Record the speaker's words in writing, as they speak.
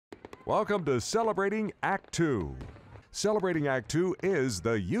Welcome to Celebrating Act Two. Celebrating Act Two is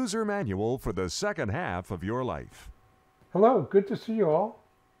the user manual for the second half of your life. Hello, good to see you all.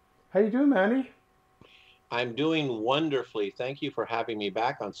 How you doing, Manny? I'm doing wonderfully. Thank you for having me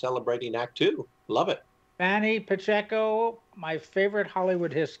back on Celebrating Act Two. Love it. Manny Pacheco, my favorite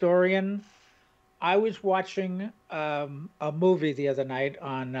Hollywood historian. I was watching a movie the other night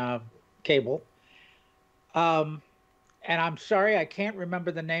on cable. And I'm sorry, I can't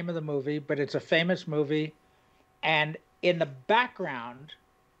remember the name of the movie, but it's a famous movie. And in the background,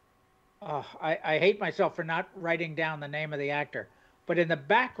 I hate myself for not writing down the name of the actor, but in the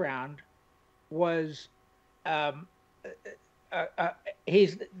background was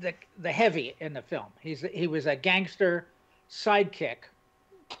he's the heavy in the film. He was a gangster sidekick,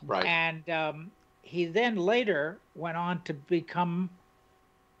 Right. and he then later went on to become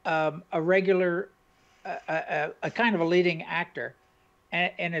a regular, a kind of a leading actor,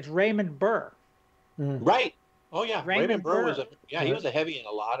 and it's Raymond Burr. Right. Oh yeah, Raymond Burr was Burr. he was a heavy in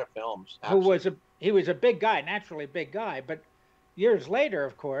a lot of films. Who was he was a big guy, naturally big guy, but years later,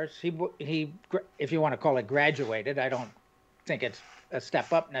 of course, he if you want to call it graduated, I don't think it's a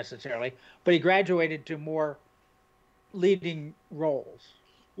step up necessarily, but he graduated to more leading roles.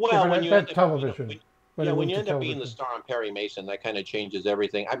 Well, when you end up, television. when you end up being the star on Perry Mason, that kind of changes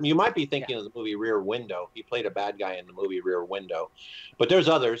everything. I mean, you might be thinking of the movie Rear Window. He played a bad guy in the movie Rear Window, but there's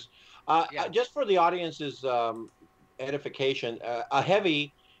others. Just for the audience's edification, a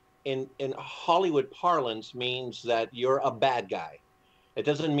heavy in Hollywood parlance means that you're a bad guy. It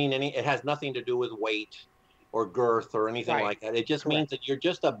doesn't mean it has nothing to do with weight or girth or anything like that. It just means that you're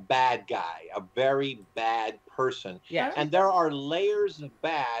just a bad guy, a very bad person. Yeah. And there are layers of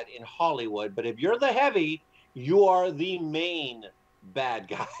bad in Hollywood, but if you're the heavy, you are the main bad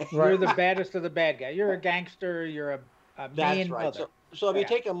guy. You're the baddest of the bad guy. You're a gangster. You're a mean mother. So if you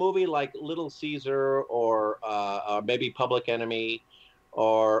take a movie like Little Caesar or maybe Public Enemy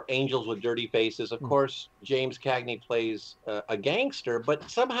or Angels with Dirty Faces, of course, James Cagney plays a gangster, but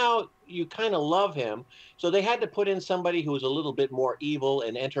somehow you kind of love him. So they had to put in somebody who was a little bit more evil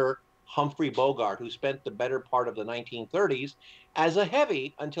and enter Humphrey Bogart, who spent the better part of the 1930s as a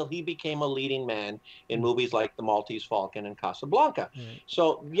heavy until he became a leading man in movies like The Maltese Falcon and Casablanca.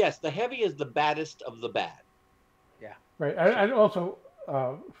 So, yes, the heavy is the baddest of the bad. Yeah. Right. And also,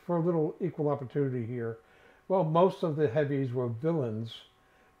 for a little equal opportunity here, well, most of the heavies were villains.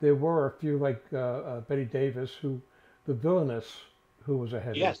 There were a few like Betty Davis, the villainess, who was a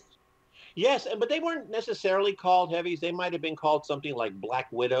heavy. Yes, but they weren't necessarily called heavies. They might have been called something like Black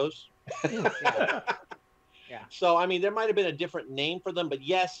Widows. Yeah. So, I mean, there might have been a different name for them, but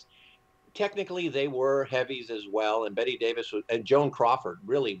yes, technically they were heavies as well. And Betty Davis and Joan Crawford,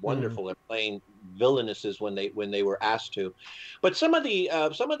 really wonderful at playing villainesses when they were asked to. But some of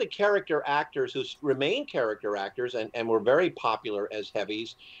the character actors who remain character actors and were very popular as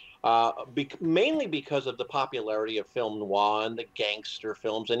heavies, mainly because of the popularity of film noir and the gangster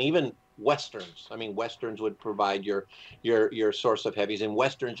films and even westerns. I mean, westerns would provide your source of heavies. In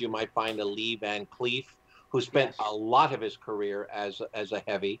westerns, you might find a Lee Van Cleef, who spent a lot of his career as a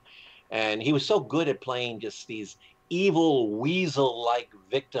heavy, and he was so good at playing just these evil weasel-like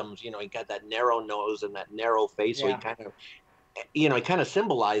victims. You know, he got that narrow nose and that narrow face, so he kind of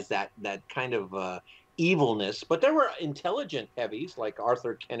symbolized that kind of evilness. But there were intelligent heavies like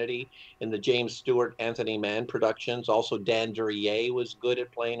Arthur Kennedy in the James Stewart, Anthony Mann productions. Also, Dan Duryea was good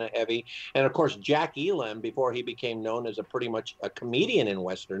at playing a heavy. And of course, Jack Elam, before he became known as pretty much a comedian in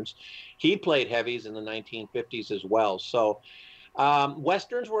Westerns, he played heavies in the 1950s as well. So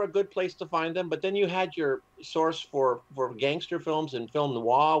Westerns were a good place to find them. But then you had your source for gangster films and film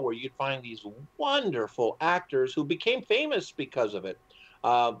noir, where you'd find these wonderful actors who became famous because of it.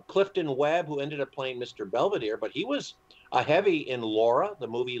 Clifton Webb, who ended up playing Mr. Belvedere, but he was a heavy in Laura, the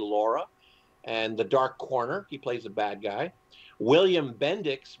movie Laura, and The Dark Corner. He plays a bad guy. William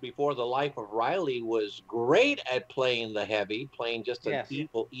Bendix, before The Life of Riley, was great at playing the heavy, playing just an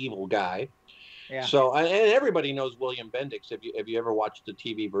evil guy. Yeah. So, and everybody knows William Bendix if you ever watched the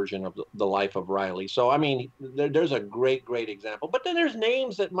TV version of The Life of Riley. So, I mean, there's a great example. But then there's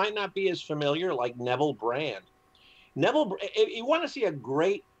names that might not be as familiar, like Neville Brand. If you want to see a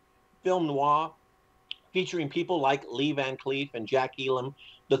great film noir featuring people like Lee Van Cleef and Jack Elam,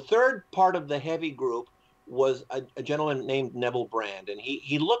 the third part of the heavy group was a gentleman named Neville Brand, and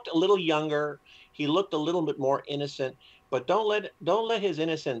he looked a little younger, he looked a little bit more innocent, but don't let his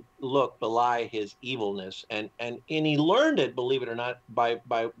innocent look belie his evilness, and he learned it, believe it or not, by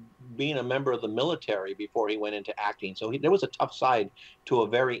being a member of the military before he went into acting. So there was a tough side to a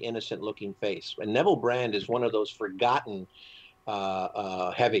very innocent looking face. And Neville Brand is one of those forgotten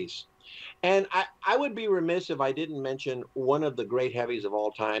heavies. And I would be remiss if I didn't mention one of the great heavies of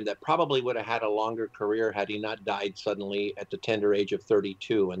all time that probably would have had a longer career had he not died suddenly at the tender age of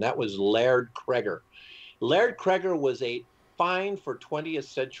 32, and that was Laird Cregar. Laird Cregar was a fine for 20th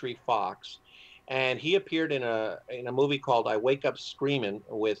Century Fox, and he appeared in a movie called I Wake Up Screaming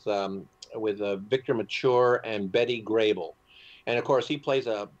with Victor Mature and Betty Grable. And of course, he plays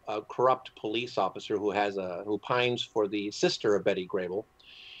a corrupt police officer who pines for the sister of Betty Grable,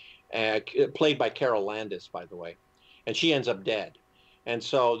 played by Carol Landis, by the way, and she ends up dead. And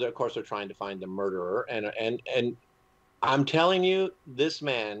so, of course, they're trying to find the murderer. And I'm telling you, this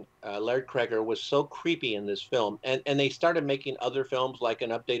man, Laird Cregar, was so creepy in this film. And they started making other films, like an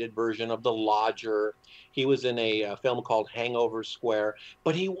updated version of The Lodger. He was in a film called Hangover Square.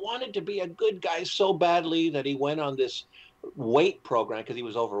 But he wanted to be a good guy so badly that he went on this weight program because he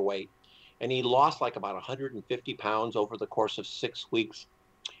was overweight. And he lost like about 150 pounds over the course of 6 weeks.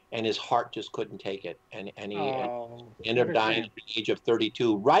 And his heart just couldn't take it. And he ended up dying at the age of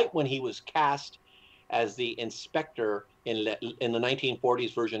 32, right when he was cast as the inspector in the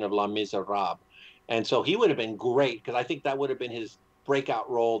 1940s version of Les Miserables. And so he would have been great, because I think that would have been his breakout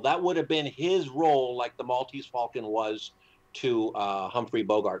role. That would have been his role, like the Maltese Falcon was to Humphrey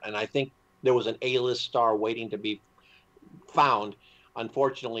Bogart. And I think there was an A-list star waiting to be found.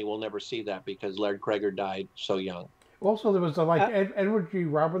 Unfortunately, we'll never see that because Laird Cregar died so young. Also, there was Edward G.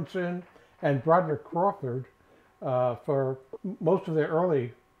 Robinson and Broderick Crawford for most of their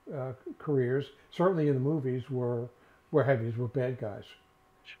early careers, certainly in the movies, were heavies, were bad guys.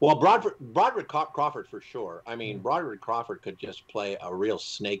 Well, Broderick Crawford for sure. I mean, Broderick Crawford could just play a real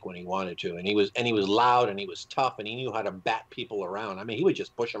snake when he wanted to, and he was loud and he was tough and he knew how to bat people around. I mean, he would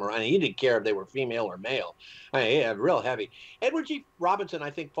just push them around. And he didn't care if they were female or male. I mean, yeah, real heavy. Edward G. Robinson, I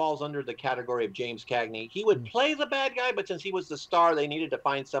think, falls under the category of James Cagney. He would play the bad guy, but since he was the star, they needed to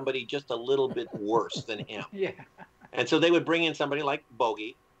find somebody just a little bit worse than him. Yeah. And so they would bring in somebody like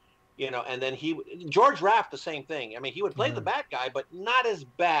Bogey. And then George Raft, the same thing. I mean, he would play the bad guy, but not as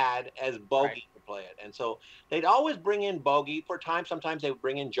bad as Bogey would play it. And so they'd always bring in Bogey for time. Sometimes they would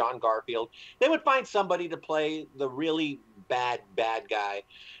bring in John Garfield. They would find somebody to play the really bad guy.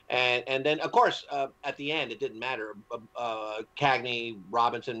 And then, of course, at the end, it didn't matter. Cagney,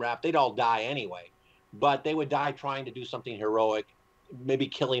 Robinson, Raft, they'd all die anyway. But they would die trying to do something heroic, maybe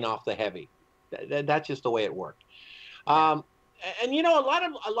killing off the heavy. That's just the way it worked. And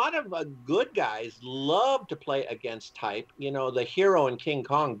a lot of good guys love to play against type. The hero in King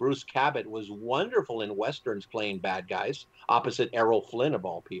Kong, Bruce Cabot, was wonderful in westerns playing bad guys, opposite Errol Flynn of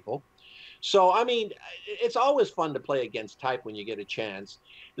all people. So I mean, it's always fun to play against type when you get a chance.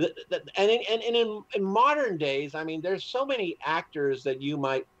 And in modern days, I mean, there's so many actors that you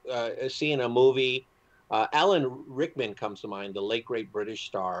might see in a movie. Alan Rickman comes to mind, the late great British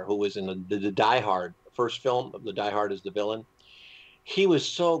star who was in the Die Hard first film of the Die Hard as the villain. He was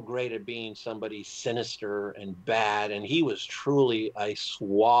so great at being somebody sinister and bad, and he was truly a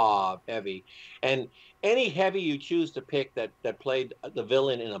suave heavy. And any heavy you choose to pick that played the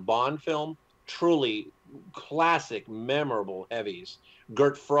villain in a Bond film, truly classic, memorable heavies.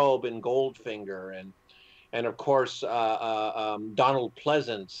 Gert Frobe in Goldfinger, and of course Donald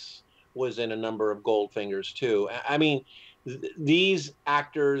Pleasance was in a number of Goldfingers too. I mean, these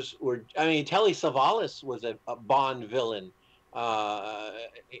actors were. I mean, Telly Savalas was a Bond villain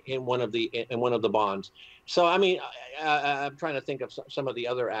in one of the Bonds. So I mean, I'm trying to think of some of the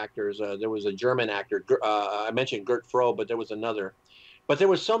other actors. There was a German actor. I mentioned Gert Frobe, but there was another. But there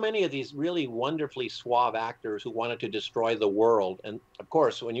were so many of these really wonderfully suave actors who wanted to destroy the world. And of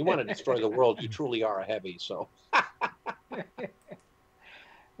course, when you want to destroy the world, you truly are a heavy. So.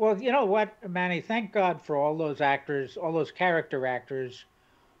 Well, you know what, Manny? Thank God for all those actors, all those character actors,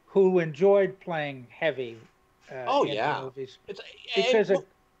 who enjoyed playing heavy. In movies. Because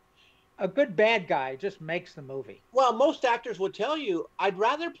a good bad guy just makes the movie. Well, most actors would tell you, I'd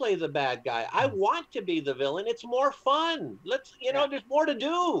rather play the bad guy. I want to be the villain. It's more fun. There's more to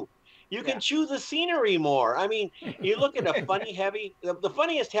do. You can chew the scenery more. I mean, you look at a funny heavy. The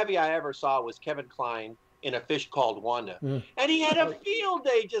funniest heavy I ever saw was Kevin Kline in A Fish Called Wanda. And he had a field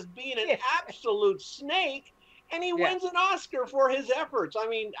day just being an absolute snake. And he wins an Oscar for his efforts. I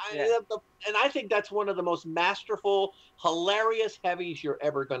mean, and I think that's one of the most masterful, hilarious heavies you're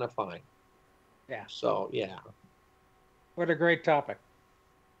ever going to find. Yeah. So, yeah. What a great topic.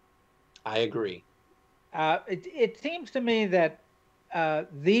 I agree. It seems to me that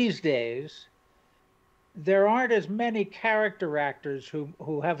these days, there aren't as many character actors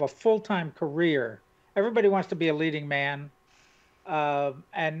who have a full-time career. Everybody wants to be a leading man,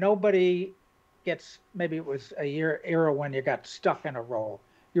 and nobody gets, maybe it was a era when you got stuck in a role.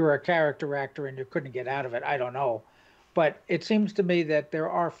 you were a character actor and you couldn't get out of it. I don't know. But it seems to me that there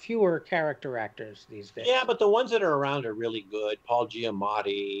are fewer character actors these days. Yeah, but the ones that are around are really good. Paul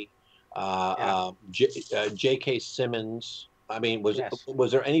Giamatti, J.K. Simmons. I mean,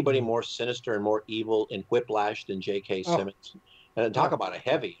 was there anybody more sinister and more evil in Whiplash than J.K. Simmons? And talk about a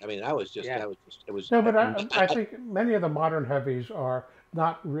heavy. I mean, that was just it was. No, but I think many of the modern heavies are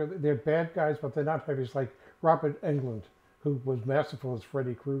not really. They're bad guys, but they're not heavies. Like Robert Englund, who was masterful as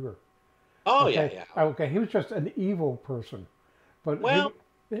Freddy Krueger. Oh okay? yeah. Okay, he was just an evil person, but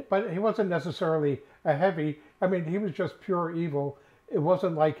he wasn't necessarily a heavy. I mean, he was just pure evil. It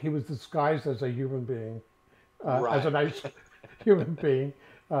wasn't like he was disguised as a human being, as a nice human being.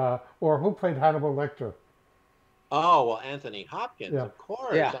 Or who played Hannibal Lecter? Oh well, Anthony Hopkins, of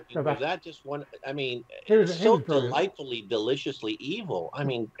course. Yeah. I mean, was that just one? I mean, he was delightfully, deliciously evil. I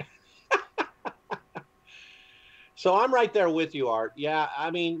mean. So I'm right there with you, Art. Yeah,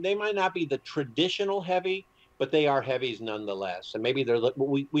 I mean, they might not be the traditional heavy, but they are heavies nonetheless. And maybe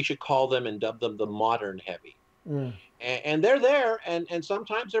we should call them and dub them the modern heavy. Mm. And they're there, and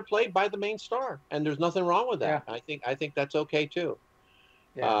sometimes they're played by the main star, and there's nothing wrong with that. Yeah. I think that's okay too.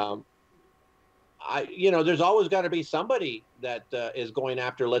 Yeah. There's always got to be somebody that is going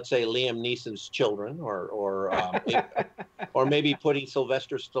after, let's say, Liam Neeson's children, or maybe putting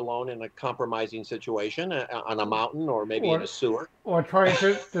Sylvester Stallone in a compromising situation on a mountain, or maybe in a sewer, or trying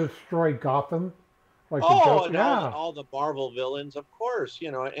to destroy Gotham. Like all the Marvel villains, of course.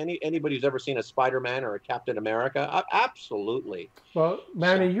 Anybody who's ever seen a Spider-Man or a Captain America, absolutely. Well,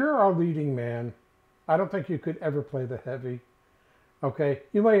 Manny, you're our leading man. I don't think you could ever play the heavy. Okay,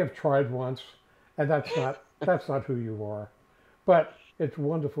 you may have tried once. And that's not who you are. But it's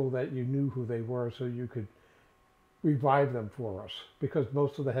wonderful that you knew who they were so you could revive them for us, because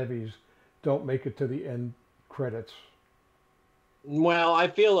most of the heavies don't make it to the end credits. Well, I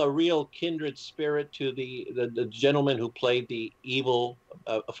feel a real kindred spirit to the gentleman who played the evil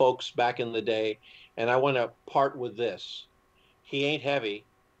folks back in the day, and I want to part with this. He ain't heavy.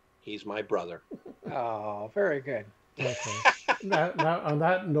 He's my brother. Oh, very good. Okay. Now, on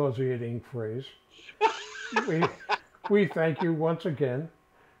that nauseating phrase, we thank you once again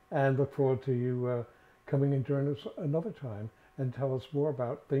and look forward to you coming and joining us another time and tell us more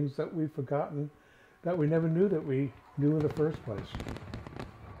about things that we've forgotten, that we never knew that we knew in the first place.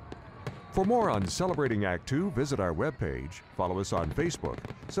 For more on Celebrating Act Two, visit our webpage, follow us on Facebook,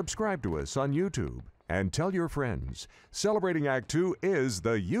 subscribe to us on YouTube, and tell your friends. Celebrating Act Two is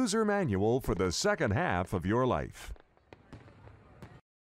the user manual for the second half of your life.